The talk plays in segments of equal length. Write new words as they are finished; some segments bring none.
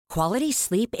Quality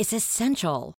sleep is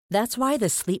essential. That's why the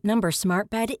Sleep Number Smart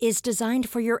Bed is designed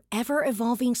for your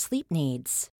ever-evolving sleep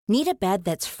needs. Need a bed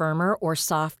that's firmer or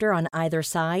softer on either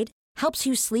side? Helps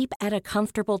you sleep at a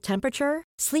comfortable temperature?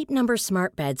 Sleep Number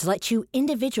Smart Beds let you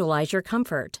individualize your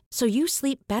comfort, so you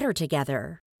sleep better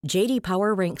together. J.D.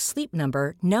 Power ranks Sleep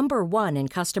Number number 1 in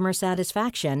customer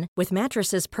satisfaction with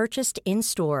mattresses purchased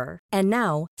in-store. And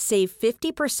now, save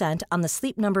 50% on the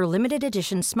Sleep Number Limited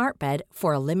Edition Smart Bed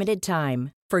for a limited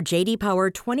time. For J.D. Power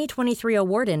 2023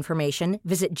 award information,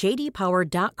 visit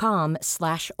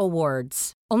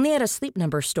jdpower.com/awards. Only at a Sleep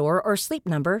Number store or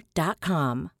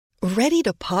sleepnumber.com. Ready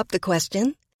to pop the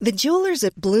question? The jewelers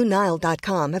at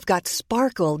BlueNile.com have got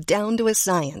sparkle down to a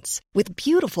science with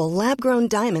beautiful lab-grown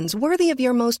diamonds worthy of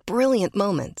your most brilliant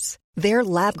moments. Their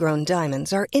lab-grown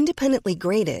diamonds are independently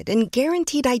graded and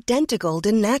guaranteed identical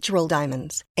to natural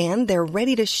diamonds, and they're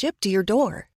ready to ship to your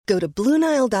door. Go to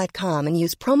BlueNile.com and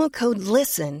use promo code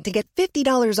LISTEN to get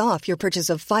 $50 off your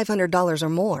purchase of $500 or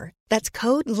more. That's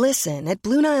code LISTEN at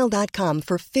BlueNile.com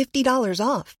for $50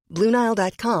 off.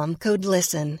 BlueNile.com, code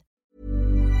LISTEN.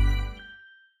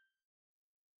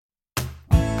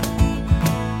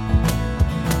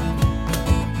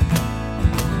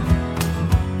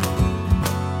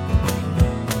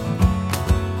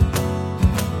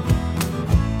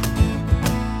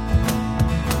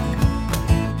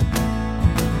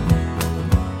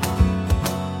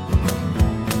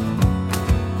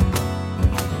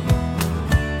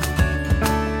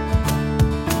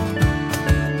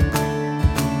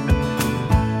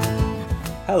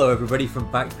 Hello everybody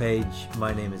from Backpage,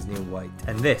 my name is Neil White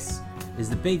and this is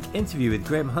the big interview with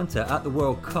Graham Hunter at the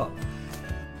World Cup.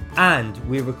 And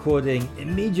we're recording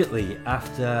immediately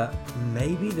after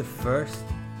maybe the first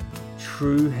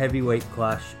true heavyweight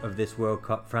clash of this World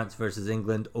Cup, France versus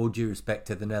England, all due respect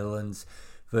to the Netherlands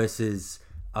versus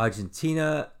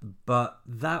Argentina. But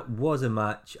that was a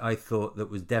match I thought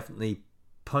that was definitely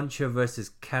puncher versus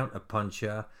counter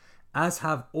puncher, as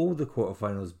have all the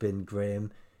quarterfinals been,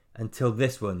 Graham. Until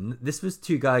this one. This was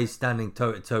two guys standing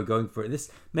toe to toe going for it.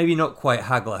 This maybe not quite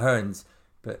Hagler Hearns,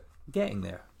 but getting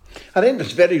there. I think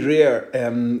it's very rare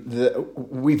that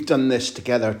we've done this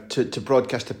together to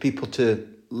broadcast to people to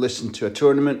listen to a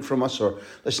tournament from us or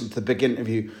listen to the big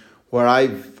interview where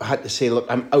I've had to say, look,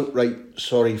 I'm outright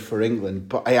sorry for England,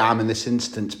 but I am in this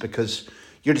instance because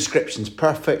your description's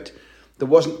perfect. There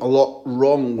wasn't a lot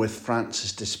wrong with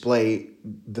France's display.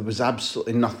 There was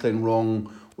absolutely nothing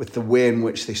wrong with the way in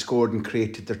which they scored and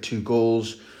created their two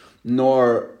goals,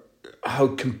 nor how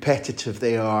competitive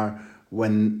they are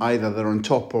when either they're on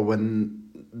top or when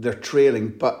they're trailing.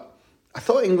 But I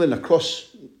thought England, across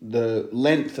the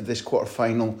length of this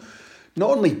quarter-final,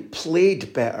 not only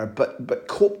played better, but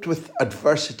coped with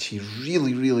adversity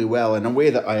really, really well in a way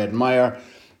that I admire.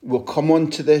 We'll come on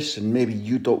to this, and maybe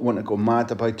you don't want to go mad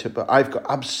about it, but I've got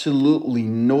absolutely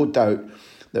no doubt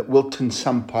that Wilton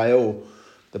Sampaio,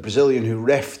 the Brazilian who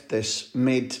reffed this,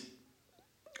 made...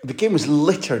 The game was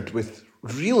littered with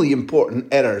really important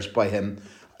errors by him,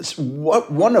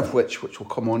 one of which we'll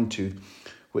come on to,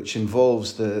 which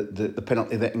involves the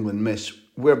penalty that England missed,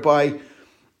 whereby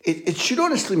it should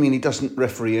honestly mean he doesn't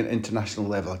referee at international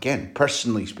level, again,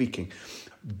 personally speaking.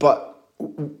 But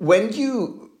when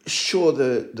you show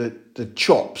the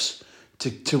chops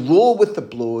to roll with the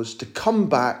blows, to come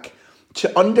back,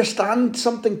 to understand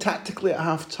something tactically at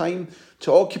half-time,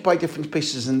 to occupy different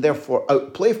spaces and therefore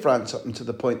outplay France up until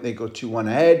the point they go 2-1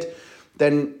 ahead,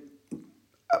 then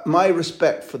my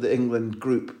respect for the England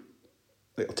group,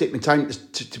 it'll take me time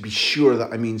to be sure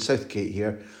that I mean Southgate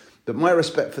here, but my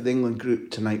respect for the England group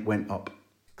tonight went up.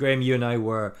 Graham, you and I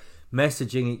were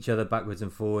messaging each other backwards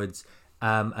and forwards,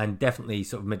 and definitely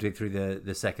sort of midway through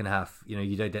the second half, you know,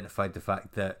 you'd identified the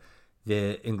fact that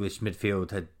the English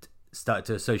midfield had started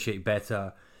to associate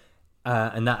better,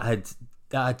 and that had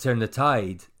turned the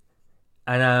tide.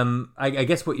 And I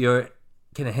guess what you're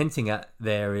kind of hinting at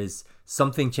there is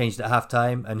something changed at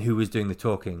halftime, and who was doing the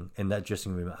talking in that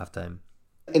dressing room at halftime?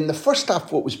 In the first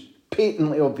half, what was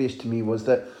patently obvious to me was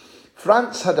that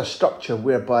France had a structure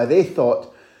whereby they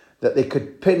thought that they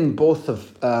could pin both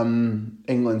of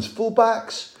England's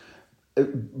fullbacks,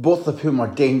 both of whom are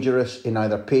dangerous in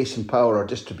either pace and power or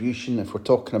distribution, if we're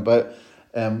talking about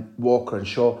Walker and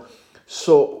Shaw.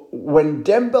 So when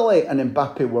Dembele and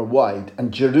Mbappe were wide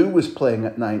and Giroud was playing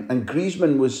at 9 and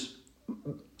Griezmann was,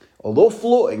 although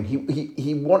floating,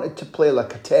 he wanted to play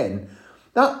like a 10,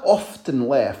 that often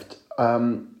left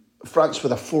France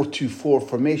with a 4-2-4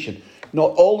 formation.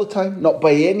 Not all the time, not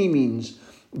by any means,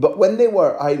 but when they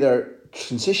were either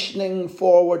transitioning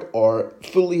forward or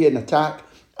fully in attack,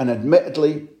 and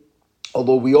admittedly,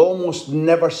 although we almost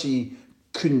never see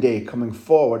Koundé coming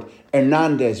forward.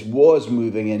 Hernandez was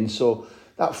moving in, so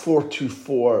that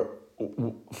 4-2-4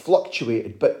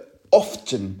 fluctuated. But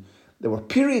often there were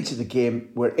periods of the game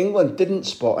where England didn't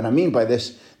spot, and I mean by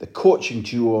this the coaching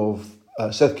duo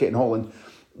of Southgate and Holland,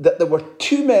 that there were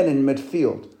two men in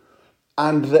midfield,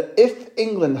 and that if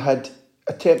England had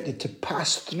attempted to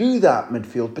pass through that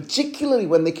midfield, particularly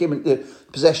when they came into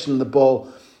possession of the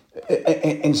ball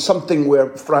in something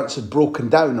where France had broken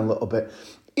down a little bit,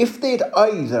 if they'd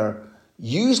either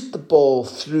used the ball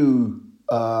through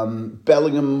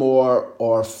Bellingham more,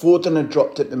 or Foden had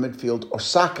dropped it in the midfield, or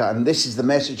Saka, and this is the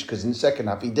message because in the second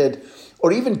half he did,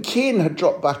 or even Kane had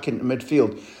dropped back into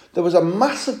midfield, there was a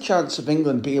massive chance of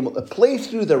England being able to play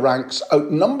through the ranks,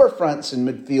 outnumber France in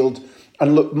midfield,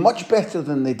 and look much better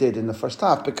than they did in the first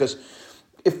half. Because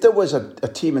if there was a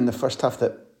team in the first half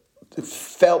that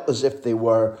felt as if they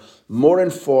were more in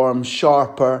form,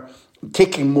 sharper,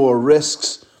 taking more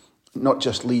risks, not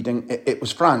just leading, it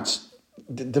was France.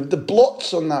 The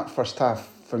blots on that first half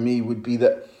for me would be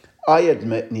that I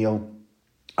admit, Neil,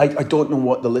 I don't know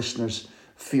what the listeners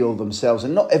feel themselves,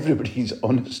 and not everybody's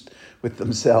honest with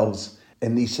themselves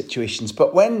in these situations.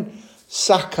 But when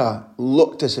Saka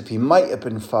looked as if he might have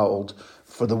been fouled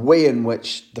for the way in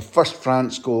which the first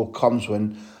France goal comes,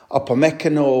 when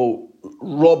Upamecano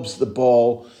robs the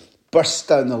ball, bursts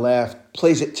down the left,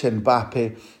 plays it to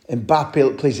Mbappe.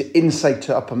 Mbappe plays it inside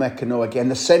to Upamecano again.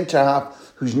 The centre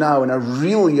half, who's now in a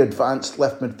really advanced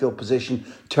left midfield position,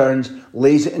 turns,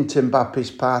 lays it into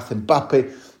Mbappe's path.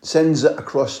 Mbappe sends it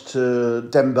across to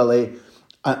Dembele,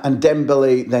 and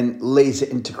Dembele then lays it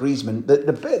into Griezmann.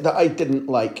 The bit that I didn't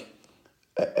like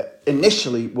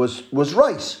initially was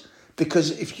Rice,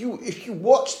 because if you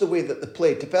watch the way that the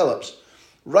play develops,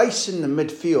 Rice in the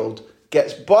midfield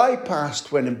gets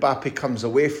bypassed when Mbappe comes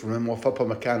away from him off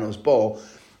Upamecano's ball,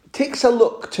 takes a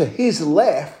look to his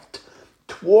left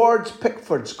towards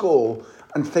Pickford's goal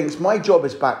and thinks, my job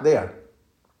is back there.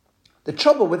 The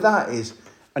trouble with that is,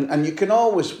 and you can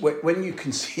always, when you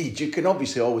concede, you can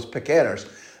obviously always pick errors,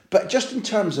 but just in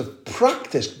terms of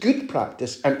practice, good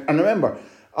practice, and remember,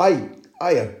 I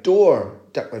adore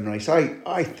Declan Rice.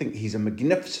 I think he's a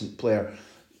magnificent player,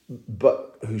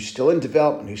 but who's still in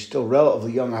development, who's still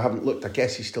relatively young. I haven't looked, I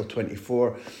guess he's still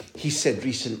 24. He said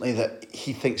recently that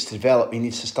he thinks to develop, he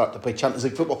needs to start to play Champions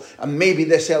League football. And maybe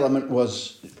this element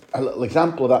was a little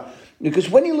example of that. Because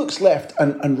when he looks left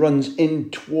and runs in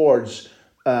towards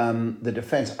the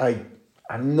defence,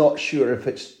 I'm not sure if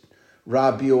it's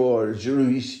Rabiot or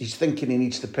Giroud he's thinking he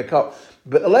needs to pick up.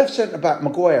 But the left centre-back,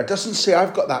 Maguire, doesn't say,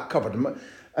 I've got that covered.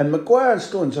 And Maguire and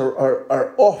Stones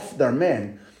are off their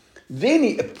men. They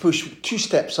need to push 2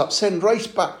 steps up, send Rice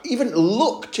back, even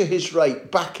look to his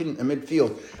right, back into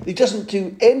midfield. He doesn't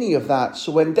do any of that.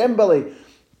 So when Dembele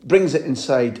brings it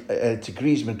inside to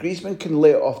Griezmann can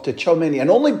lay it off to Tchouaméni,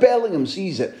 and only Bellingham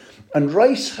sees it. And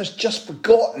Rice has just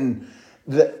forgotten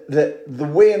the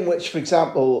way in which, for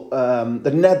example,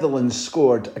 the Netherlands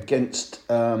scored against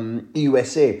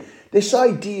USA. This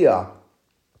idea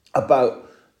about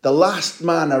the last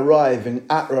man arriving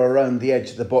at or around the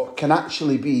edge of the box can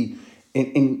actually be,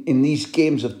 in these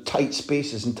games of tight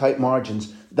spaces and tight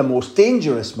margins, the most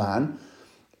dangerous man.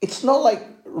 It's not like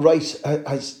Rice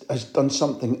has done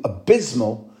something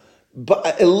abysmal, but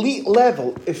at elite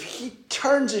level, if he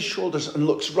turns his shoulders and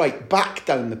looks right back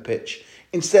down the pitch,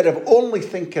 instead of only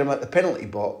thinking about the penalty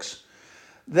box,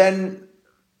 then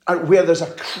where there's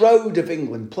a crowd of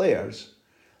England players,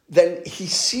 then he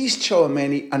sees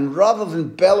Tchouaméni, and rather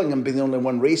than Bellingham being the only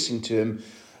one racing to him,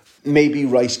 maybe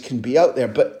Rice can be out there.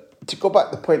 But to go back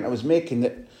to the point I was making,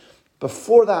 that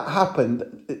before that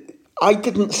happened, I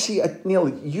didn't see, Neil,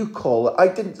 you call it, I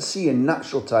didn't see in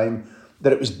natural time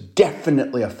that it was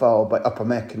definitely a foul by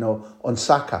Upamecano on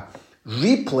Saka.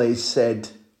 Replays said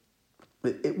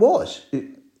it was.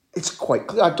 It's quite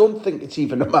clear. I don't think it's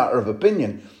even a matter of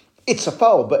opinion. It's a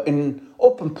foul, but in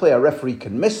open play, a referee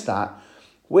can miss that.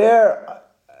 Where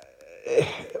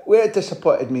it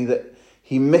disappointed me that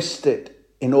he missed it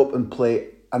in open play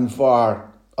and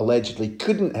VAR allegedly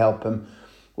couldn't help him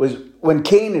was when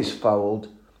Kane is fouled,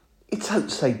 it's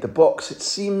outside the box, it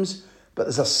seems, but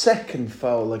there's a second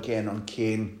foul again on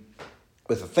Kane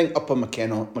with, I think,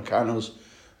 Upamecano's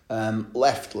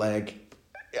left leg.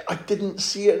 I didn't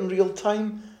see it in real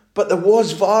time, but there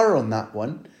was VAR on that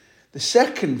one. The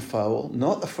second foul,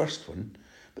 not the first one,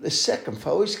 but the second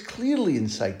foul is clearly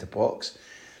inside the box.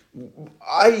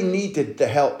 I needed the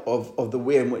help of the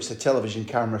way in which the television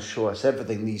cameras show us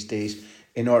everything these days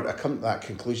in order to come to that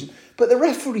conclusion. But the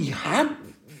referee had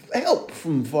help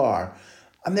from VAR,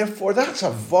 and therefore that's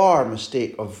a VAR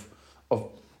mistake of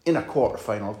in a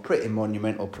quarter-final of pretty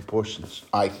monumental proportions,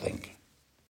 I think.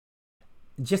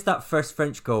 just that first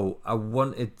French goal, I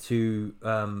wanted to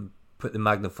put the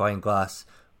magnifying glass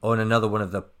on another one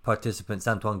of the participants,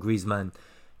 Antoine Griezmann,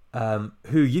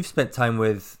 who you've spent time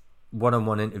with,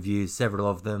 one-on-one interviews, several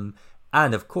of them,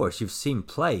 and of course you've seen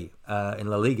play in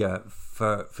La Liga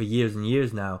for years and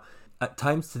years now. At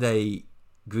times today,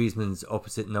 Griezmann's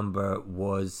opposite number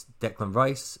was Declan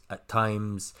Rice. At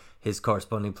times, his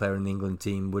corresponding player in the England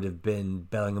team would have been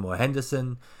Bellingham or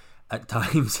Henderson. At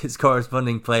times, his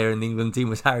corresponding player in the England team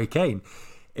was Harry Kane.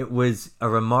 It was a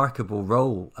remarkable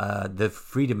role. The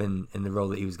freedom in the role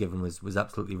that he was given was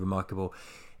absolutely remarkable.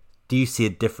 Do you see a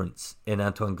difference in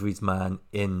Antoine Griezmann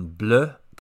in bleu?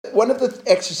 One of the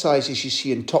exercises you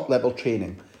see in top-level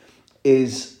training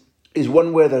is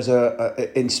one where there's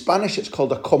in Spanish it's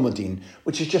called a comodín,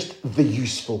 which is just the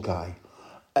useful guy.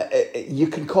 You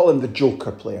can call him the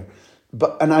joker player.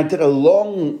 And I did a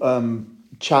long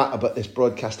chat about this,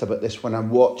 broadcast about this, when I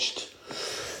watched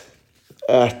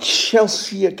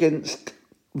Chelsea against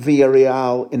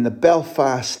Villarreal in the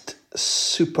Belfast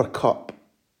Super Cup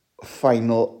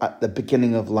final at the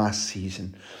beginning of last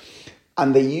season.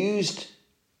 And they used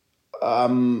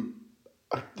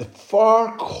the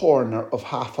far corner of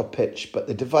half a pitch, but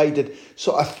they divided,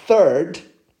 so a third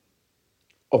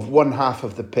of one half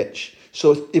of the pitch.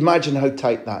 So imagine how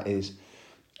tight that is.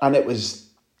 And it was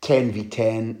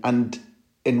 10v10, and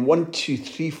in 1, 2,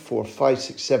 3, 4, 5,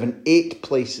 6, 7, 8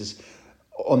 places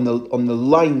on the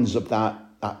lines of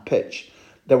that pitch,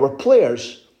 there were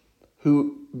players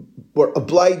who were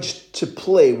obliged to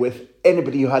play with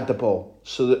anybody who had the ball.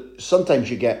 So that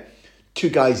sometimes you get 2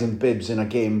 guys in bibs in a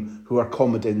game who are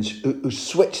comodins who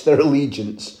switch their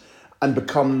allegiance and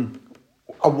become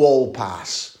a wall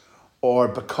pass or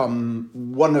become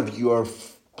one of your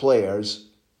players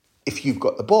if you've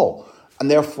got the ball.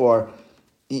 And therefore,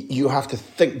 you have to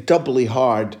think doubly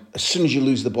hard as soon as you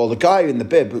lose the ball. The guy in the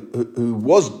bib who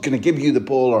was going to give you the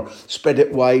ball or spread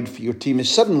it wide for your team is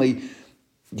suddenly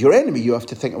your enemy. You have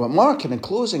to think about marking and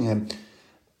closing him.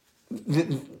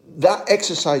 That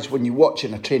exercise, when you watch it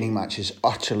in a training match, is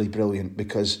utterly brilliant,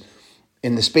 because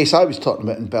in the space I was talking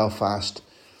about in Belfast,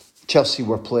 Chelsea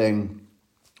were playing,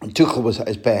 and Tuchel was at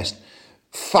his best,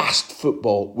 fast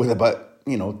football with about,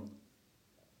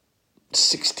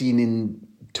 16 and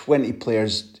 20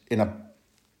 players in a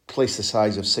place the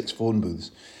size of 6 phone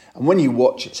booths. And when you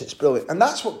watch it, it's brilliant. And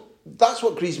that's what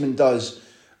Griezmann does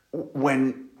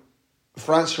when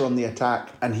France are on the attack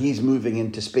and he's moving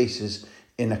into spaces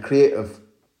in a creative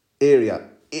area.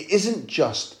 It isn't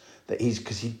just that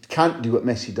because he can't do what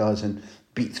Messi does and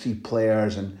beat 3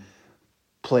 players and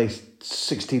play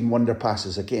 16 wonder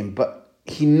passes a game, but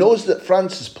he knows that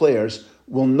France's players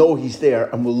will know he's there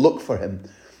and will look for him.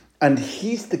 And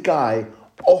he's the guy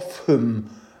off whom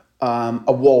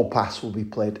a wall pass will be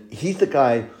played. He's the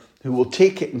guy who will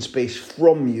take it in space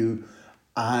from you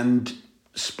and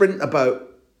sprint about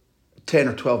 10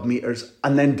 or 12 metres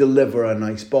and then deliver a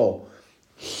nice ball.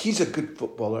 He's a good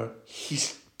footballer.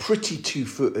 He's pretty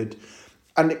two-footed.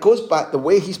 And it goes back, the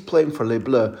way he's playing for Les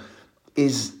Bleus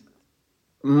is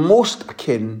most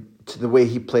akin to the way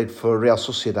he played for Real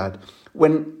Sociedad.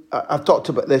 When I've talked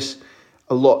about this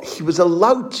a lot, he was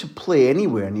allowed to play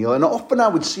anywhere, Neil, and often I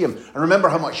would see him, and remember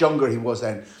how much younger he was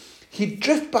then, he'd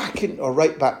drift back into a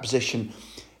right-back position,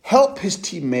 help his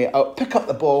teammate out, pick up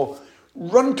the ball,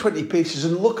 run 20 paces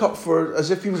and look up for, as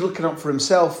if he was looking up for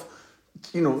himself,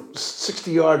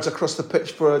 60 yards across the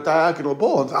pitch for a diagonal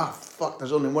ball. And, fuck,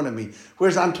 there's only one of me.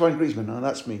 Where's Antoine Griezmann? Oh,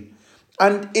 that's me.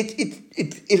 And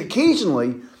it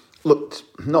occasionally looked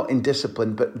not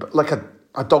indisciplined, but like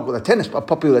a dog with a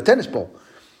puppy with a tennis ball.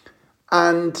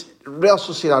 And Real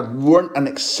Sociedad weren't an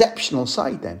exceptional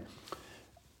side then.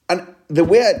 And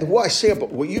what I say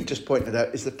about what you've just pointed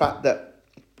out is the fact that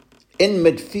in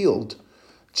midfield,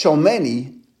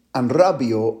 Tchouaméni and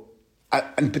Rabiot,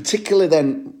 and particularly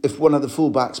then if one of the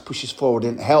fullbacks pushes forward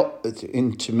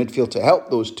into midfield to help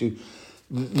those two,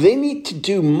 they need to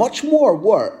do much more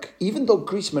work, even though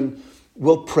Griezmann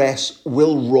will press,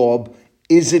 will rob,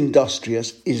 is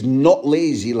industrious, is not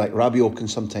lazy like Rabiot can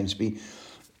sometimes be.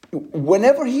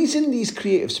 Whenever he's in these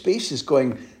creative spaces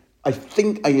going, I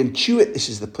think I intuit this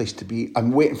is the place to be,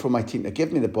 I'm waiting for my team to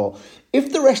give me the ball.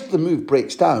 If the rest of the move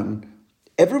breaks down,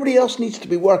 everybody else needs to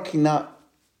be working that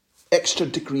extra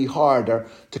degree harder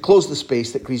to close the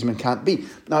space that Griezmann can't be.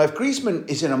 Now, if Griezmann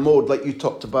is in a mode like you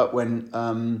talked about when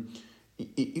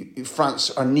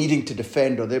France are needing to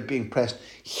defend or they're being pressed,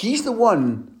 he's the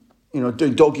one,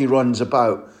 doing doggy runs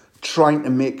about, trying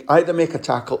to either make a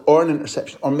tackle or an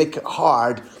interception or make it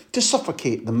hard to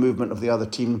suffocate the movement of the other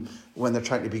team when they're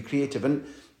trying to be creative. And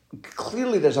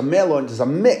clearly there's a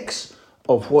mix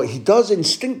of what he does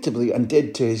instinctively and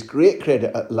did to his great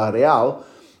credit at La Real,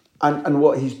 and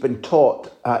what he's been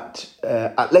taught at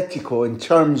Atletico in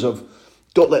terms of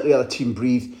don't let the other team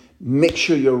breathe, make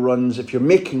sure your runs, if you're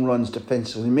making runs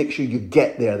defensively, make sure you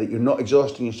get there, that you're not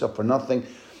exhausting yourself for nothing.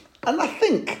 And I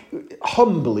think,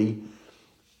 humbly,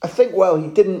 while he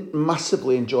didn't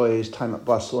massively enjoy his time at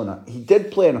Barcelona, he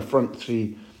did play in a front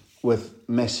three with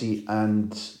Messi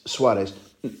and Suarez.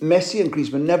 Messi and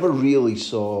Griezmann never really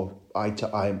saw eye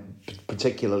to eye,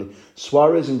 particularly.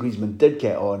 Suarez and Griezmann did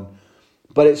get on.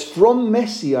 But it's from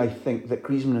Messi, I think, that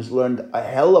Griezmann has learned a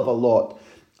hell of a lot.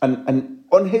 And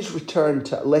on his return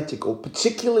to Atletico,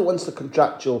 particularly once the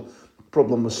contractual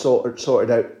problem was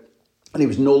sorted out and he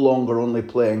was no longer only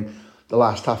playing the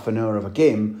last half an hour of a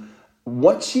game,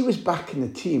 once he was back in the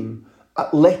team,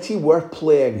 Atleti were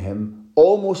playing him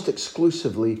almost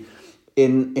exclusively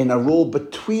in a role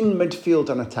between midfield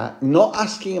and attack, not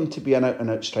asking him to be an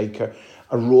out-and-out striker,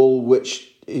 a role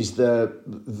which is the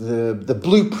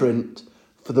blueprint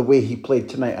for the way he played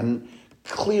tonight. And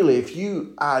clearly, if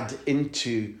you add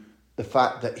into the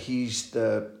fact that he's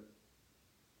I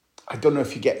don't know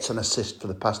if he gets an assist for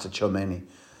the pass to Tchouaméni,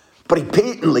 but he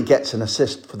patently gets an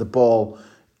assist for the ball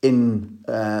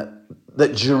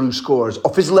that Giroud scores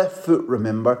off his left foot,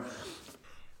 remember.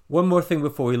 One more thing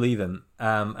before we leave him,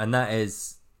 and that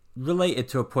is related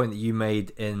to a point that you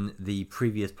made in the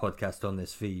previous podcast on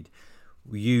this feed.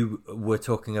 You were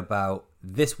talking about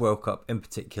this World Cup in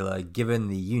particular, given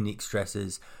the unique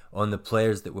stresses on the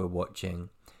players that we're watching,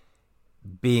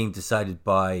 being decided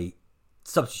by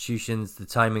substitutions, the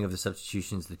timing of the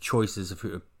substitutions, the choices of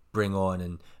who to bring on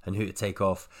and who to take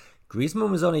off. Griezmann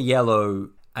was on a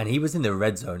yellow and he was in the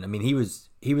red zone. I mean, he was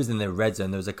in the red zone.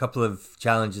 There was a couple of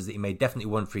challenges that he made,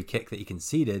 definitely one free kick that he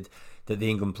conceded, that the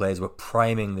England players were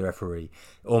priming the referee,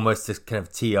 almost to kind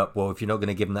of tee up, well, if you're not going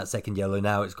to give him that second yellow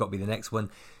now, it's got to be the next one.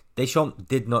 Deschamps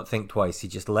did not think twice. He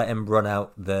just let him run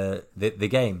out the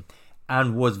game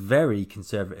and was very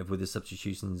conservative with his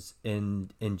substitutions in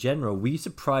general. Were you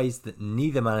surprised that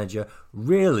neither manager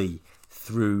really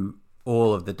threw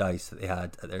all of the dice that they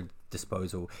had at their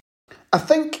disposal? I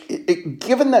think,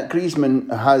 given that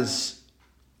Griezmann has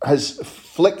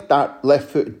flicked that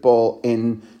left-footed ball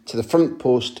in to the front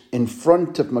post in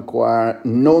front of Maguire,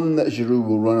 known that Giroud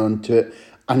will run onto it,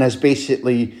 and has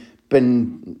basically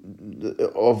been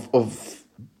of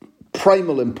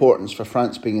primal importance for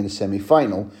France being in the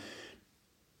semi-final,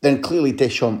 then clearly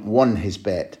Deschamps won his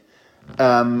bet.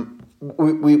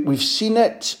 We've seen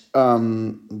it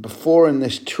before in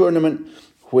this tournament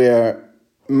where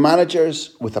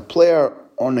managers with a player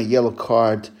on a yellow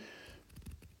card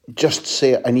just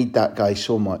say, I need that guy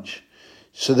so much.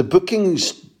 So the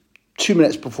booking's 2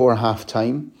 minutes before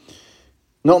half-time.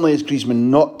 Not only is Griezmann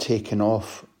not taken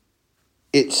off,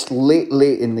 it's late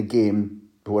in the game,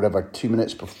 whatever, 2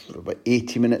 minutes before, about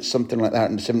 80 minutes, something like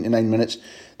that, in 79 minutes,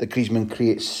 that Griezmann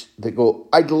creates the goal.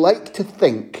 I'd like to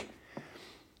think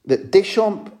that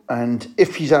Deschamps, and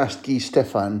if he's asked Guy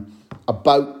Stéphane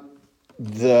about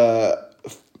the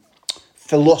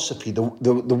philosophy, the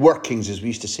workings, as we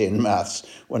used to say in maths,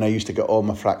 when I used to get all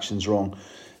my fractions wrong,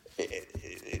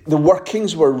 the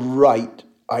workings were right,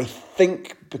 I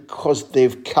think, because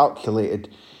they've calculated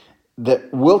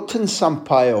that Wilton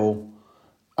Sampaio,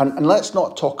 and let's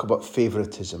not talk about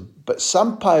favouritism, but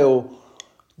Sampaio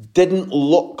didn't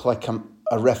look like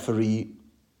a referee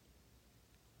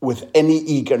with any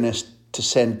eagerness to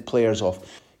send players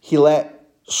off. He let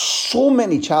so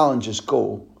many challenges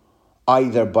go,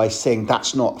 either by saying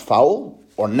that's not foul,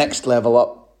 or next level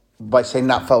up by saying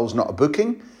that foul's not a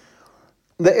booking,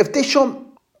 that if Deschamps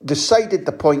decided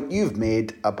the point you've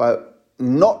made about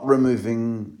not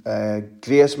removing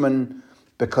Griezmann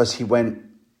because he went,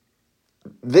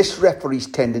 this referee's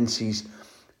tendencies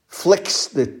flicks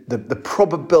the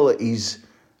probabilities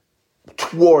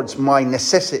towards my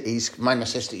necessities. My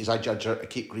necessities, I judge her to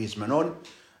keep Griezmann on.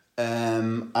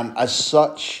 And as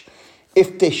such,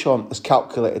 if Deschamps has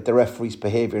calculated the referee's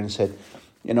behaviour and said,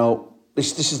 you know,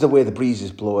 this is the way the breeze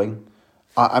is blowing,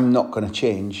 I'm not going to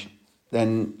change,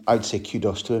 then I'd say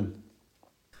kudos to him.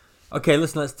 Okay,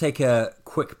 listen, let's take a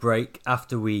quick break.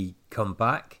 After we come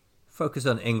back, focus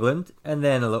on England and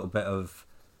then a little bit of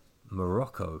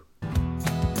Morocco.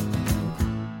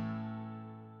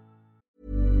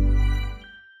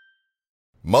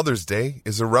 Mother's Day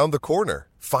is around the corner.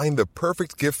 Find the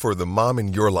perfect gift for the mom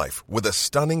in your life with a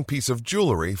stunning piece of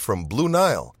jewelry from Blue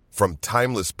Nile. From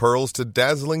timeless pearls to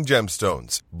dazzling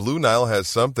gemstones, Blue Nile has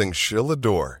something she'll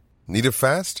adore. Need it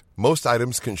fast? Most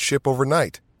items can ship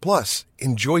overnight. Plus,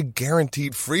 enjoy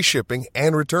guaranteed free shipping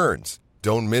and returns.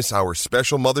 Don't miss our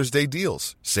special Mother's Day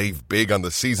deals. Save big on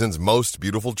the season's most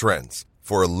beautiful trends.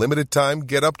 For a limited time,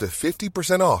 get up to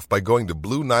 50% off by going to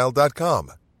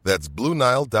BlueNile.com. That's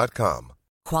BlueNile.com.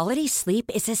 Quality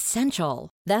sleep is essential.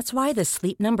 That's why the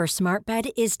Sleep Number Smart Bed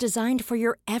is designed for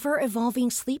your ever-evolving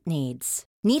sleep needs.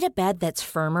 Need a bed that's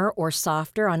firmer or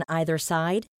softer on either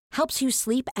side? Helps you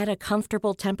sleep at a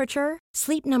comfortable temperature?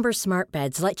 Sleep Number Smart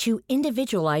Beds let you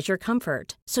individualize your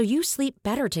comfort, so you sleep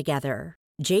better together.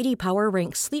 J.D. Power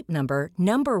ranks Sleep Number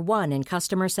number one in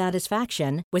customer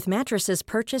satisfaction with mattresses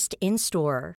purchased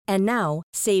in-store. And now,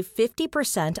 save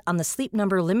 50% on the Sleep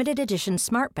Number Limited Edition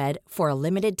Smart Bed for a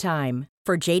limited time.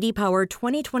 For J.D. Power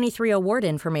 2023 award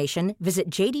information, visit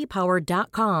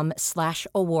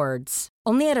jdpower.com/awards.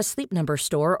 Only at a Sleep Number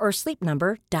store or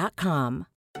sleepnumber.com.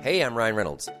 Hey, I'm Ryan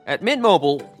Reynolds. At Mint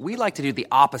Mobile, we like to do the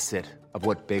opposite of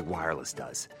what Big Wireless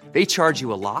does. They charge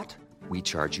you a lot. We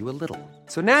charge you a little.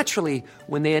 So naturally,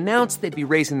 when they announced they'd be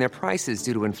raising their prices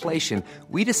due to inflation,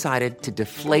 we decided to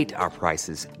deflate our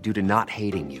prices due to not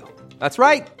hating you. That's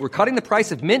right. We're cutting the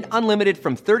price of Mint Unlimited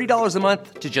from $30 a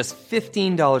month to just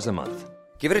 $15 a month.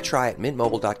 Give it a try at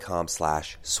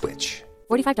mintmobile.com/switch.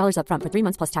 $45 up front for 3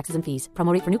 months plus taxes and fees.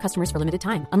 Promo rate for new customers for limited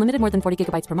time. Unlimited more than 40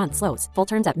 gigabytes per month. Slows full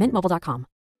terms at mintmobile.com.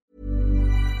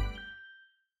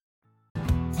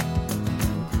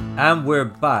 And we're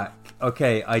back.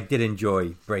 Okay, I did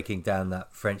enjoy breaking down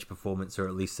that French performance, or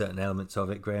at least certain elements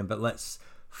of it, Graham, but let's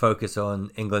focus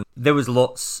on England. There was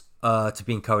lots to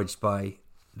be encouraged by.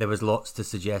 There was lots to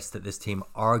suggest that this team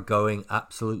are going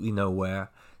absolutely nowhere.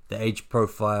 The age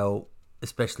profile,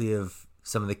 especially of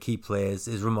some of the key players,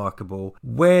 is remarkable.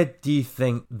 Where do you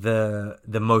think the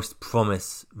most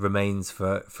promise remains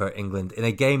for England in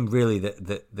a game really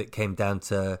that came down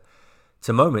to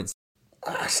moments?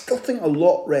 I still think a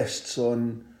lot rests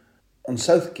on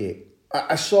Southgate.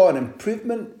 I saw an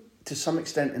improvement to some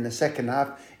extent in the second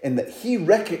half in that he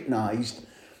recognised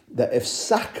that if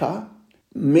Saka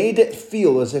made it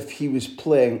feel as if he was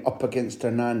playing up against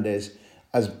Hernandez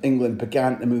as England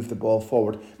began to move the ball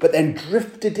forward, but then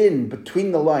drifted in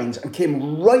between the lines and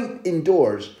came right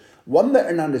indoors, one, that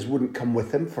Hernandez wouldn't come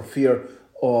with him for fear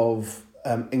of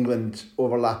England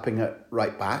overlapping at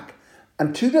right back,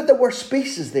 and two, that there were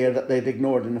spaces there that they'd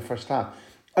ignored in the first half.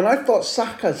 And I thought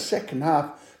Saka's second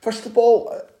half, first of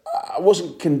all, I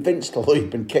wasn't convinced, although he'd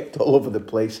been kicked all over the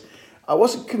place, I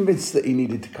wasn't convinced that he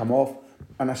needed to come off.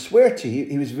 And I swear to you,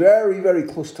 he was very, very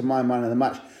close to my man of the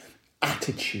match.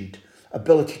 Attitude,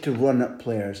 ability to run at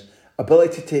players,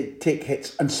 ability to take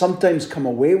hits and sometimes come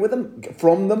away with them,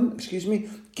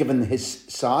 given his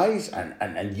size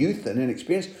and youth and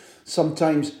inexperience.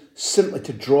 Sometimes simply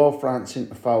to draw France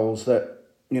into fouls that,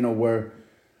 were...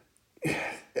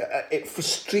 It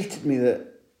frustrated me that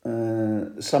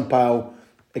Sampaio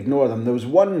ignored them. There was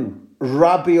one,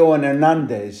 Rabiot and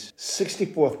Hernandez,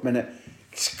 64th minute.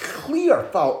 It's clear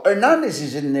foul. Hernandez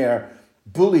is in there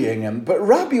bullying him, but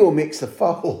Rabiot makes the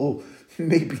foul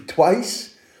maybe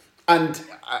twice, and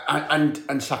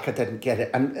Saka didn't get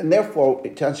it. And therefore,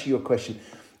 to answer your question,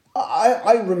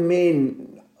 I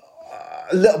remain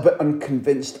a little bit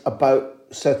unconvinced about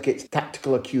Southgate's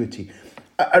tactical acuity.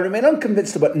 I remain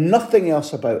unconvinced about nothing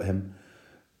else about him.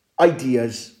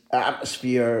 Ideas,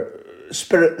 atmosphere,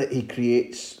 spirit that he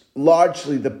creates,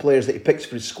 largely the players that he picks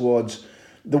for his squads,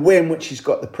 the way in which he's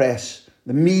got the press,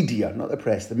 the media, not the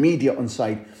press, the media on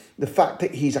side, the fact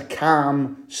that he's a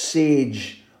calm,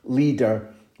 sage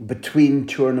leader between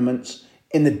tournaments,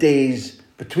 in the days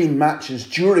between matches,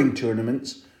 during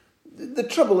tournaments. The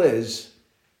trouble is,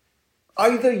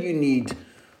 either you need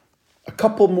a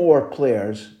couple more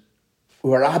players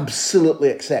who are absolutely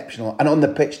exceptional and on the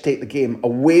pitch take the game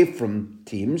away from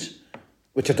teams,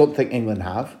 which I don't think England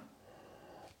have,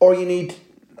 or you need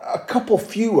a couple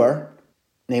fewer,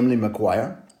 namely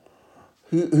Maguire,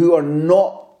 who are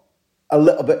not a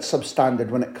little bit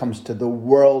substandard when it comes to the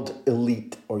world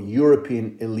elite or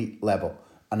European elite level.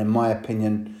 And in my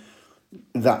opinion,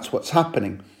 that's what's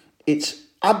happening. It's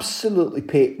absolutely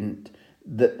patent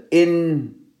that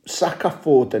in Saka,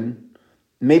 Foden,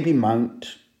 maybe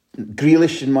Mount,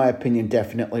 Grealish, in my opinion,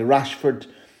 definitely, Rashford,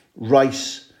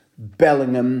 Rice,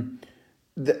 Bellingham,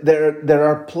 there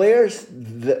are players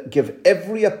that give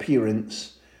every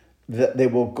appearance that they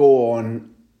will go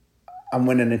on and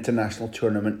win an international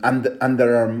tournament, and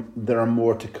there are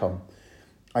more to come.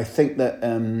 I think that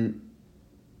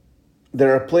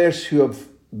there are players who have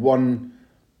won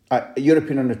at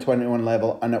European under-21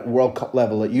 level and at World Cup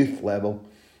level, at youth level,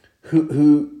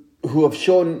 who have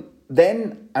shown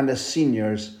then and as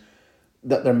seniors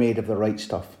that they're made of the right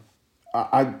stuff.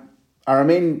 I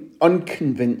remain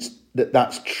unconvinced that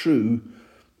that's true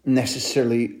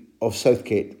necessarily of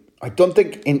Southgate. I don't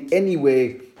think in any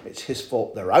way it's his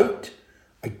fault they're out.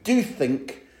 I do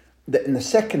think that in the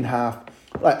second half,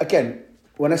 like again,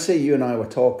 when I say you and I were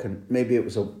talking, maybe it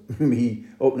was me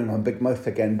opening my big mouth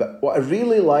again, but what I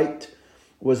really liked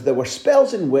was there were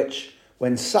spells in which,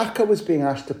 when Saka was being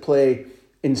asked to play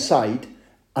inside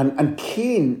and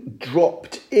Kane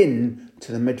dropped in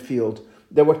to the midfield,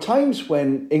 there were times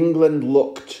when England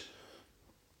looked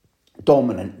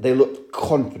dominant, they looked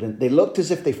confident, they looked as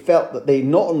if they felt that they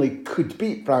not only could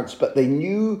beat France, but they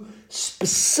knew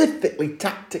specifically,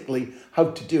 tactically,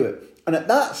 how to do it. And at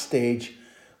that stage,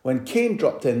 when Kane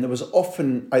dropped in, there was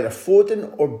often either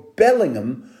Foden or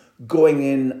Bellingham going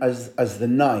in as the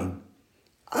 9.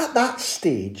 At that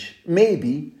stage,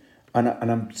 maybe, and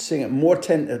I'm saying it more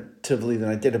tentatively than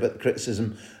I did about the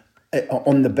criticism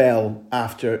on the bell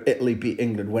after Italy beat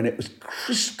England, when it was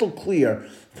crystal clear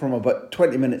from about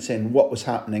 20 minutes in what was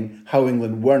happening, how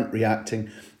England weren't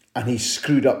reacting, and he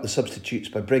screwed up the substitutes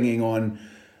by bringing on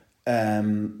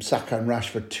Saka and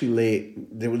Rashford too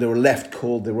late. They were left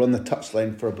cold. They were on the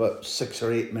touchline for about 6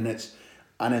 or 8 minutes,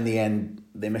 and in the end,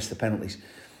 they missed the penalties.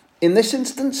 In this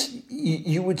instance,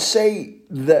 you would say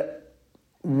that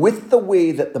with the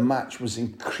way that the match was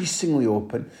increasingly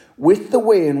open, with the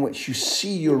way in which you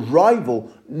see your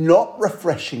rival not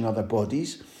refreshing other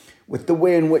bodies, with the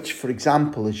way in which, for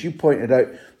example, as you pointed out,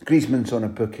 Griezmann's on a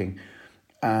booking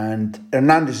and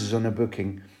Hernandez is on a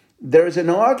booking, there is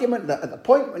an argument that at the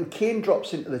point when Kane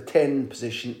drops into the 10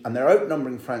 position and they're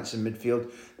outnumbering France in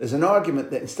midfield, there's an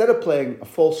argument that instead of playing a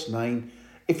false 9,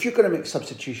 if you're going to make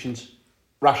substitutions,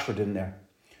 Rashford in there.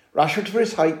 Rashford for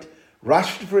his height,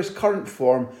 Rashford for his current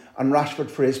form, and Rashford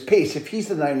for his pace. If he's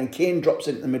the 9 and Kane drops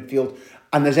into the midfield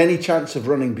and there's any chance of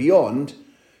running beyond,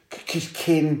 because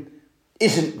Kane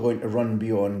isn't going to run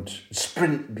beyond,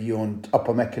 sprint beyond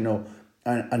Upamecano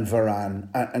and Varane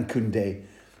and Koundé.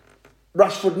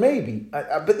 Rashford maybe,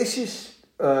 but this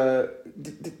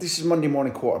is Monday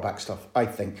morning quarterback stuff. I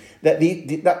think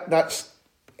that's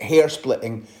hair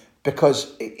splitting,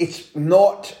 because it's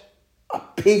not a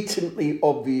patently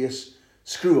obvious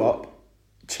screw up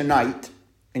tonight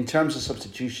in terms of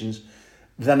substitutions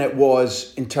than it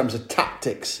was in terms of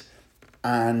tactics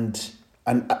and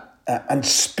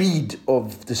speed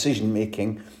of decision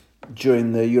making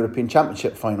during the European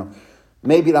Championship final.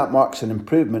 Maybe that marks an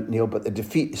improvement, Neil, but the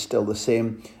defeat is still the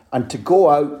same. And to go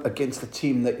out against a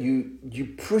team that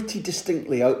you pretty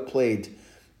distinctly outplayed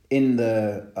in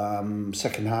the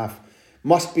second half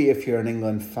must be, if you're an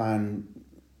England fan,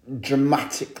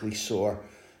 dramatically sore.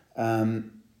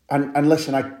 And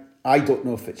listen, I don't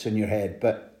know if it's in your head,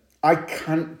 but I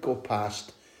can't go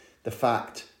past the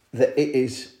fact that it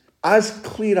is as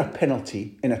clear a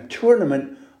penalty in a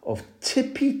tournament of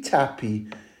tippy-tappy,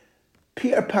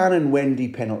 Peter Pan and Wendy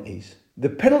penalties. The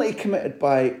penalty committed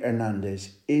by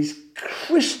Hernandez is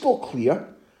crystal clear.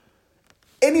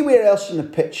 Anywhere else in the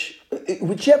pitch,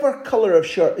 whichever colour of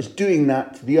shirt is doing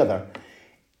that to the other,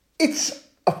 it's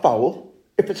a foul.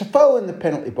 If it's a foul in the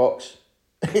penalty box,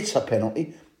 it's a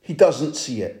penalty. He doesn't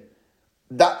see it.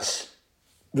 That's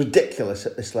ridiculous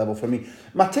at this level for me.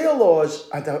 Matteo Laws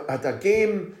had a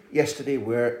game yesterday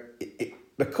where,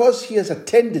 because he has a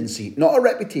tendency, not a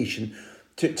reputation,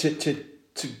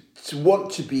 to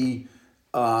want to be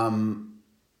the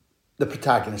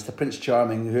protagonist, the Prince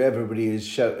Charming, who everybody is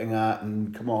shouting at,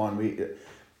 and come on,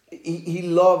 he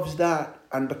loves that.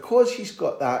 And because he's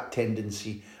got that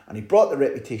tendency, and he brought the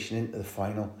reputation into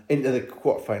the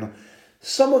quarterfinal,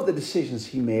 some of the decisions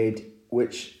he made,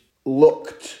 which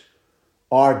looked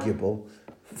arguable,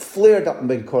 flared up and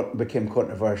became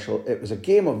controversial. It was a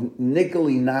game of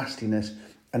niggly nastiness,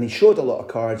 and he showed a lot of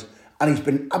cards, and he's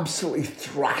been absolutely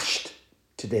thrashed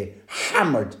today,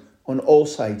 hammered on all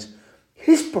sides.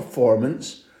 His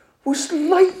performance was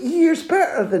light years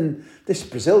better than this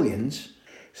Brazilian's,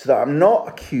 so that I'm not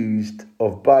accused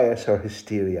of bias or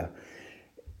hysteria.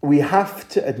 We have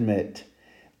to admit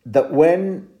that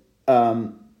when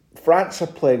France are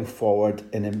playing forward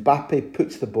and Mbappe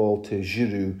puts the ball to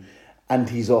Giroud and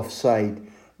he's offside,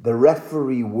 the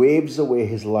referee waves away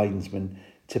his linesman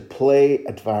to play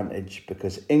advantage,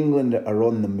 because England are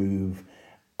on the move,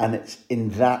 and it's in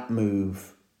that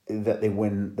move that they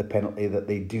win the penalty that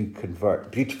they do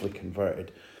convert, beautifully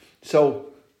converted. So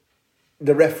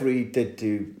the referee did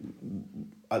do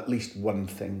at least one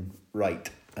thing right,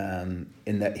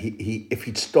 in that he if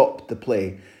he'd stopped the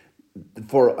play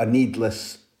for a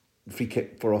needless free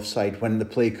kick for offside when the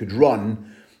play could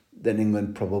run, then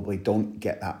England probably don't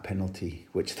get that penalty,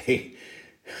 which they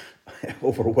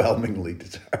overwhelmingly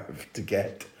deserve to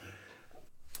get.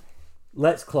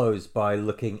 Let's close by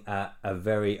looking at a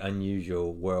very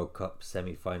unusual World Cup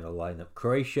semi-final lineup.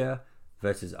 Croatia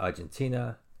versus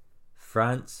Argentina,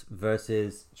 France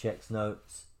versus Czech's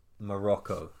notes,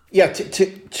 Morocco. Yeah,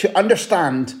 to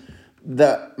understand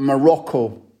that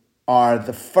Morocco are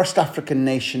the first African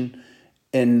nation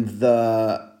in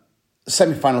the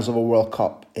semi-finals of a World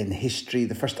Cup in history,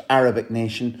 the first Arabic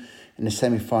nation in the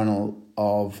semi-final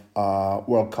of a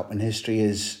World Cup in history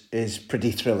is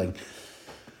pretty thrilling.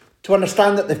 To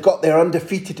understand that they've got there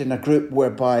undefeated in a group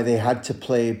whereby they had to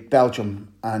play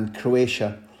Belgium and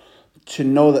Croatia, to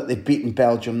know that they've beaten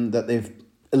Belgium, that they've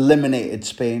eliminated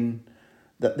Spain,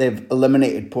 that they've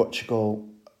eliminated Portugal,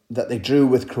 that they drew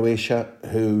with Croatia,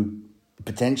 who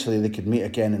potentially they could meet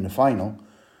again in the final,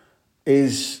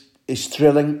 is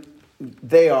thrilling.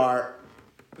 They are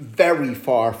very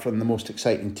far from the most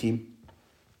exciting team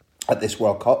at this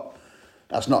World Cup.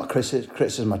 That's not a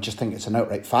criticism, I just think it's an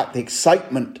outright fact. The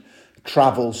excitement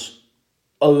travels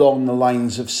along the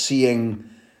lines of seeing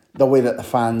the way that the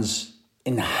fans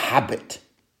inhabit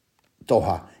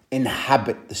Doha,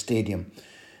 inhabit the stadium.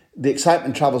 The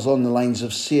excitement travels along the lines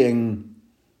of seeing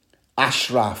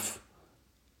Ashraf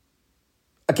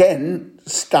again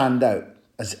stand out,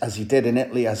 as he did in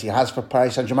Italy, as he has for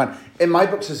Paris Saint-Germain. In my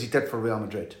books, as he did for Real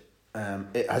Madrid.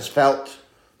 It has felt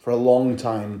for a long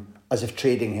time as if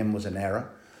trading him was an error.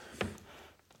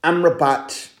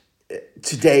 Amrabat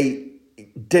today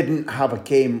didn't have a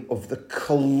game of the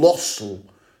colossal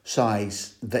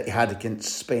size that he had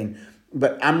against Spain.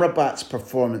 But Amrabat's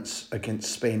performance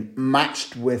against Spain,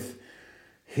 matched with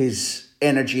his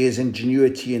energy, his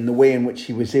ingenuity, and the way in which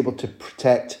he was able to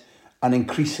protect an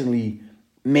increasingly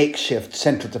makeshift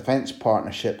central defence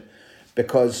partnership,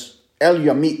 because El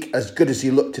Yamik, as good as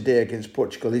he looked today against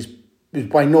Portugal, is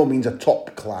by no means a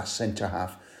top-class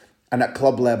centre-half. And at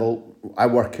club level, I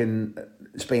work in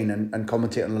Spain and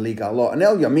commentate on La Liga a lot. And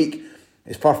El Yamik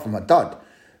is far from a dud.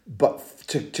 But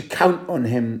to count on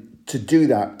him to do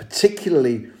that,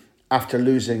 particularly after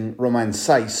losing Romain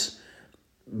Saiss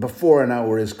before an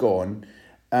hour is gone,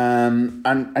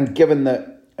 and given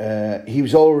that he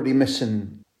was already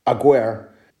missing Aguerd,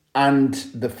 and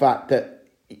the fact that,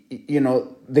 you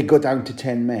know, they go down to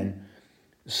 10 men.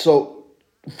 So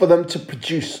for them to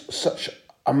produce such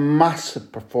a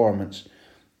massive performance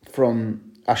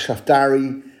from Ashraf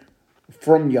Dari,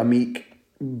 from Yamik,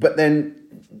 but then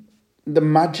the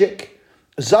magic.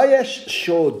 Ziyech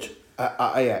showed at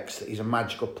Ajax that he's a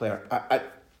magical player.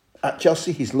 At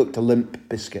Chelsea, he's looked a limp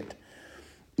biscuit.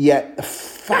 Yet the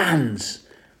fans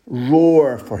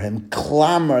roar for him,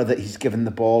 clamour that he's given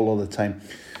the ball all the time.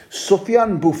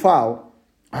 Sofiane Boufal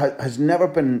has never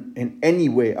been in any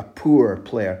way a poor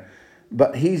player,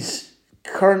 but he's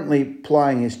currently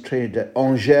plying his trade at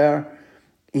Angers.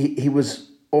 He was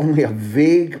only a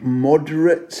vague,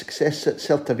 moderate success at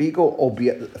Celta Vigo,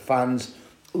 albeit that the fans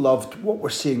loved what we're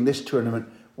seeing this tournament,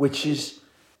 which is,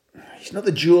 he's not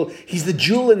the jewel, he's the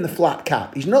jewel in the flat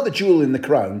cap. He's not the jewel in the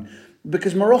crown,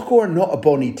 because Morocco are not a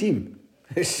bonny team.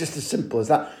 It's just as simple as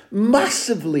that.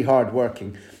 Massively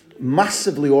hard-working,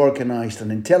 massively organised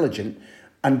and intelligent,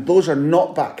 and those are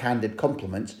not backhanded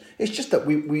compliments. It's just that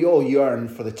we all yearn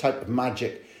for the type of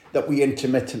magic that we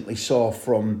intermittently saw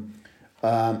from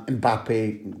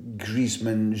Mbappe,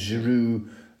 Griezmann, Giroud,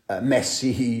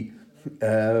 Messi,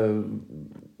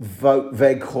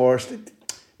 Weghorst,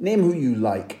 name who you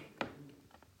like.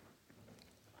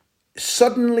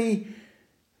 Suddenly,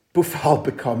 Boufal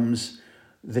becomes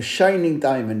the shining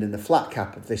diamond in the flat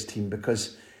cap of this team,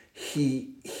 because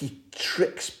he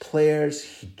tricks players,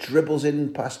 he dribbles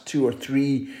in past two or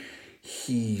three,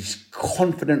 he's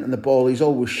confident in the ball, he's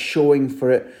always showing for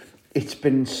it. It's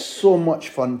been so much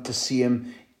fun to see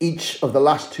him. Each of the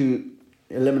last two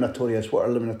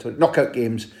knockout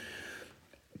games,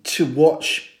 to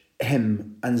watch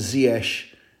him and Ziyech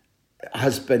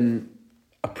has been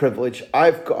a privilege.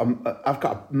 I've got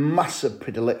a massive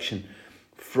predilection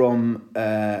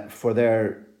for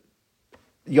their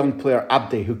young player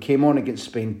Abde, who came on against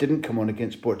Spain, didn't come on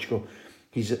against Portugal.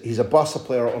 He's a Barca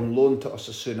player on loan to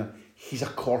Osasuna. He's a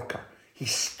corker.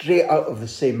 He's straight out of the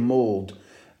same mould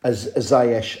as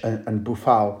Ziyech and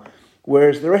Boufal,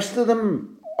 whereas the rest of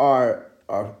them are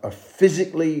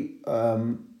physically,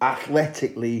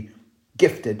 athletically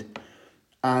gifted,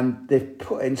 and they've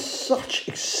put in such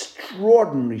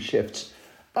extraordinary shifts.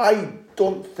 I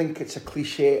don't think it's a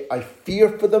cliche. I fear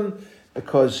for them,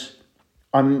 because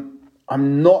I'm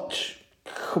not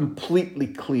completely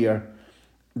clear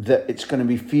that it's going to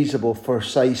be feasible for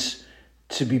Saiss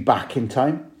to be back in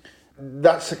time.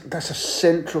 That's a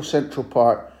central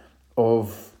part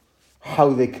of how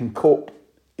they can cope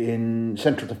in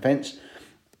central defence.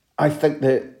 I think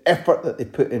the effort that they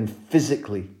put in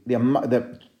physically,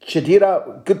 the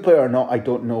Khedira, good player or not, I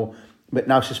don't know, but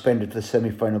now suspended for the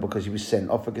semi-final because he was sent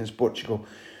off against Portugal.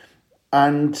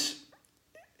 And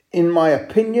In my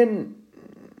opinion,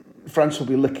 France will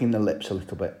be licking their lips a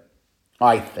little bit,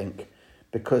 I think,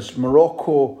 because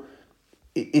Morocco,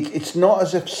 it's not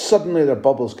as if suddenly their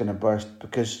bubble's going to burst,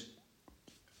 because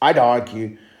I'd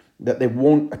argue that they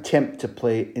won't attempt to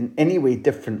play in any way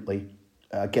differently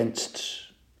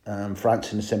against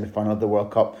France in the semi-final of the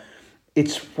World Cup.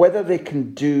 It's whether they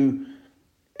can do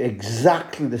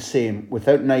exactly the same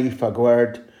without Naïf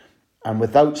Aguerd and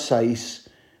without Saïss,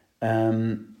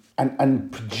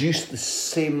 and produce the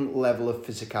same level of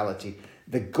physicality.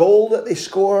 The goal that they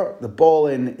score, the ball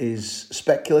in, is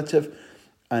speculative,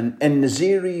 and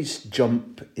En-Nesyri's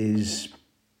jump is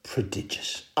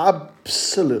prodigious.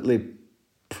 Absolutely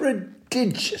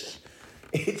prodigious.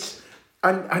 It's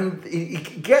and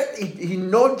he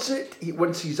nods it.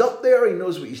 Once he's up there, he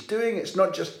knows what he's doing. It's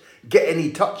not just get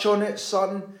any touch on it,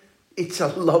 son. It's a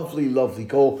lovely, lovely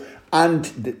goal, and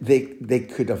they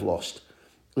could have lost.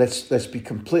 Let's be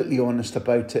completely honest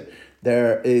about it.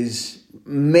 There is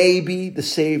maybe the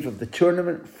save of the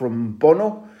tournament from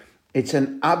Bono. It's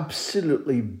an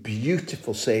absolutely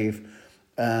beautiful save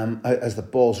as the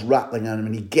ball's rattling at him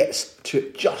and he gets to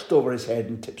it just over his head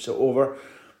and tips it over.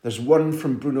 There's one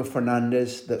from Bruno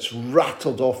Fernandes that's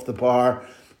rattled off the bar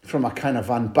from a kind of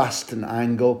Van Basten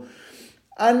angle.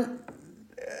 And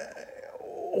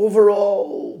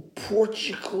overall,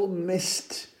 Portugal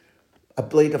missed a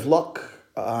blade of luck,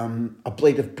 a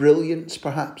blade of brilliance,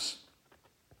 perhaps.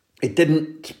 It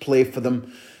didn't play for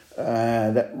them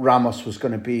that Ramos was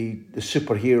going to be the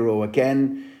superhero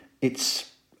again. It's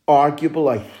arguable,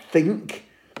 I think,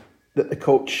 that the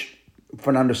coach,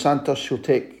 Fernando Santos, who'll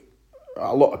take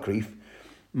a lot of grief,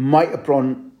 might have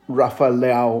brought Rafael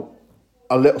Leao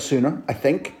a little sooner, I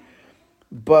think.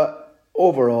 But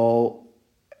overall,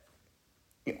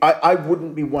 I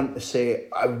wouldn't be one to say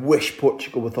I wish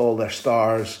Portugal with all their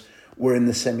stars were in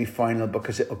the semi-final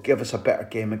because it'll give us a better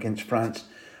game against France.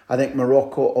 I think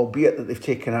Morocco, albeit that they've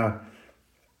taken a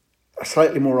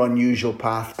slightly more unusual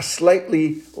path, a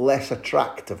slightly less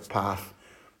attractive path,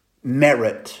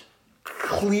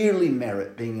 clearly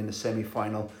merit being in the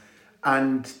semi-final.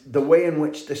 And the way in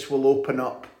which this will open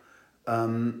up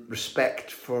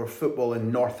respect for football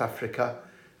in North Africa,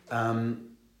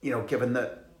 given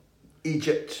that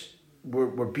Egypt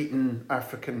were beaten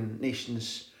African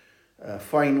nations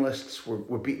finalists,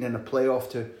 were beaten in a playoff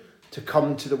to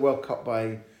come to the World Cup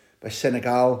by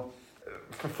Senegal.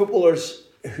 For footballers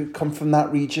who come from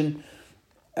that region,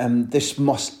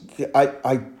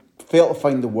 I fail to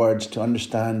find the words to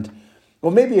understand.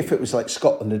 Well, maybe if it was like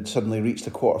Scotland had suddenly reached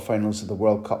the quarterfinals of the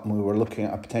World Cup and we were looking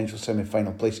at a potential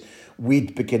semi-final place,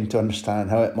 we'd begin to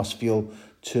understand how it must feel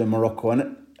to Morocco.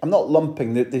 And I'm not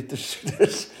lumping,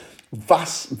 there's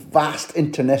vast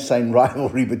internecine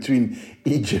rivalry between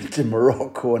Egypt and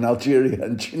Morocco and Algeria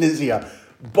and Tunisia,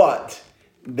 but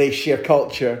they share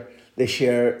culture, they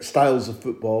share styles of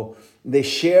football, they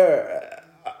share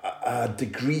a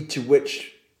degree to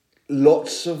which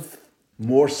lots of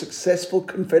more successful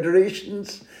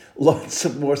confederations, lots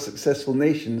of more successful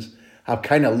nations have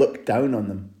kind of looked down on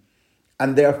them.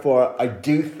 And therefore, I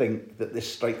do think that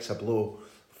this strikes a blow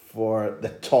for the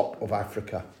top of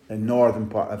Africa, the northern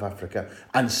part of Africa,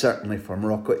 and certainly for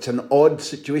Morocco. It's an odd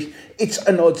situation. It's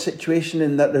an odd situation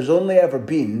in that there's only ever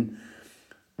been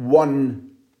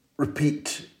one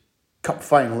repeat cup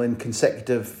final in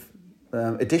consecutive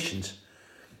editions.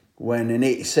 When in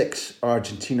 86,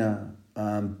 Argentina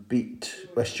beat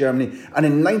West Germany. And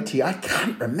in 90, I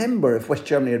can't remember if West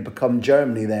Germany had become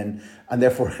Germany then, and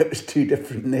therefore it was two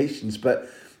different nations. But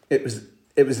it was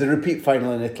the repeat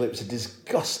final in Italy. It was a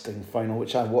disgusting final,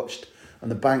 which I watched on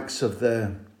the banks of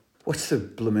the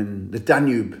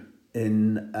Danube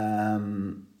in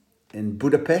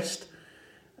Budapest,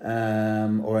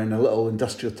 or in a little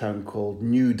industrial town called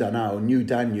New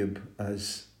Danube,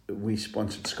 as we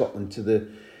sponsored Scotland to the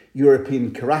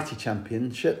European Karate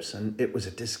Championships, and it was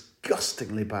a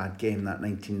disgustingly bad game, that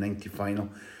 1990 final,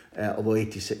 although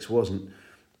 86 wasn't.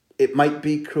 It might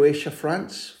be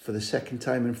Croatia-France for the second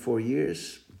time in 4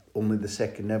 years, only the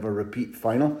second ever repeat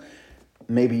final.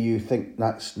 Maybe you think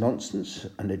that's nonsense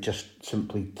and it just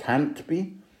simply can't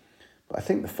be, but I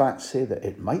think the facts say that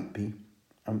it might be.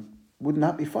 Wouldn't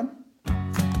that be fun?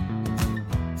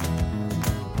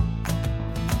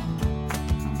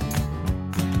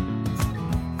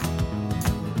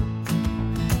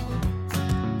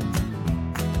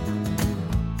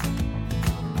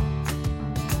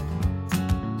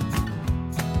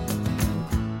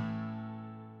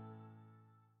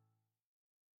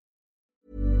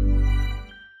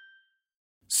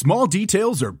 Small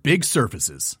details are big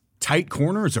surfaces. Tight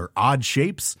corners are odd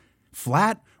shapes.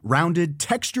 Flat, rounded,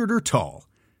 textured, or tall.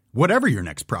 Whatever your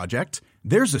next project,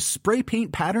 there's a spray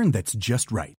paint pattern that's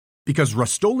just right. Because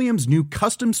Rust-Oleum's new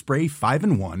Custom Spray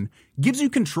 5-in-1 gives you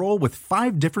control with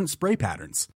 5 different spray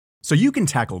patterns. So you can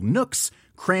tackle nooks,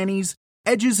 crannies,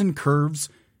 edges, and curves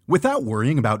without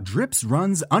worrying about drips,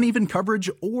 runs, uneven coverage,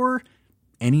 or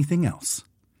anything else.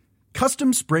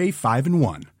 Custom Spray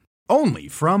 5-in-1. Only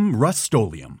from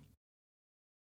Rust-Oleum.